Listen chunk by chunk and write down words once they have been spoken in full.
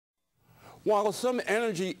While some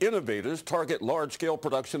energy innovators target large-scale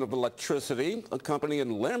production of electricity, a company in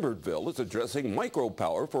Lambertville is addressing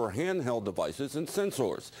micropower for handheld devices and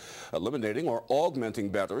sensors. Eliminating or augmenting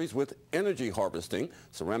batteries with energy harvesting,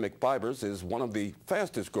 ceramic fibers is one of the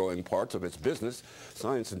fastest-growing parts of its business.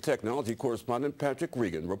 Science and technology correspondent Patrick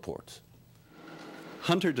Regan reports.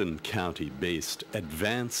 Hunterdon County-based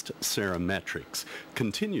Advanced Cerametrics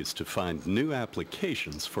continues to find new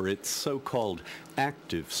applications for its so-called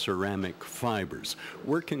active ceramic fibers,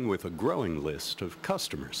 working with a growing list of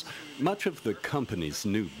customers. Much of the company's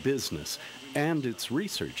new business and its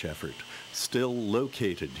research effort still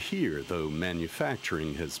located here, though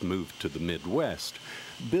manufacturing has moved to the Midwest,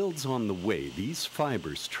 builds on the way these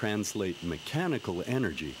fibers translate mechanical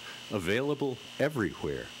energy available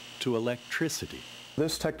everywhere to electricity.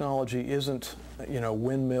 This technology isn't,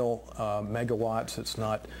 windmill megawatts. It's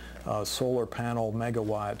not solar panel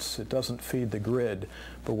megawatts. It doesn't feed the grid.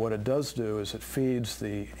 But what it does do is it feeds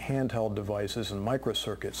the handheld devices and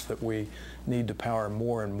microcircuits that we need to power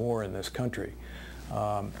more and more in this country.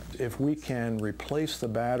 If we can replace the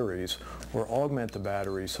batteries or augment the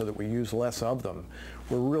batteries so that we use less of them,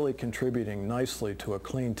 we're really contributing nicely to a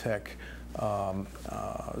clean tech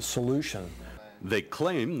solution. They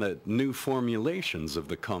claim that new formulations of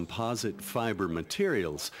the composite fiber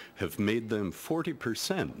materials have made them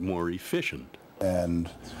 40% more efficient. And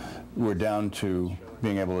we're down to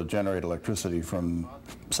being able to generate electricity from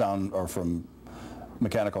sound or from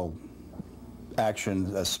mechanical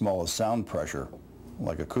action as small as sound pressure,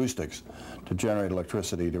 like acoustics, to generate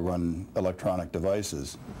electricity to run electronic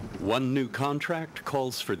devices. One new contract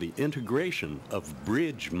calls for the integration of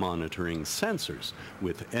bridge monitoring sensors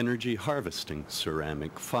with energy harvesting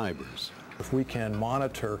ceramic fibers. If we can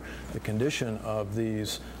monitor the condition of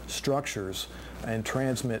these structures and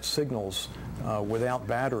transmit signals without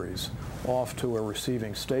batteries off to a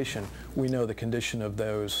receiving station, we know the condition of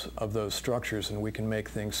those structures, and we can make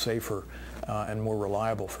things safer and more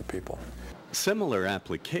reliable for people. Similar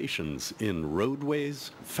applications in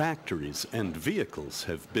roadways, factories, and vehicles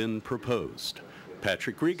have been proposed.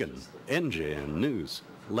 Patrick Regan, NJN News,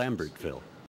 Lambertville.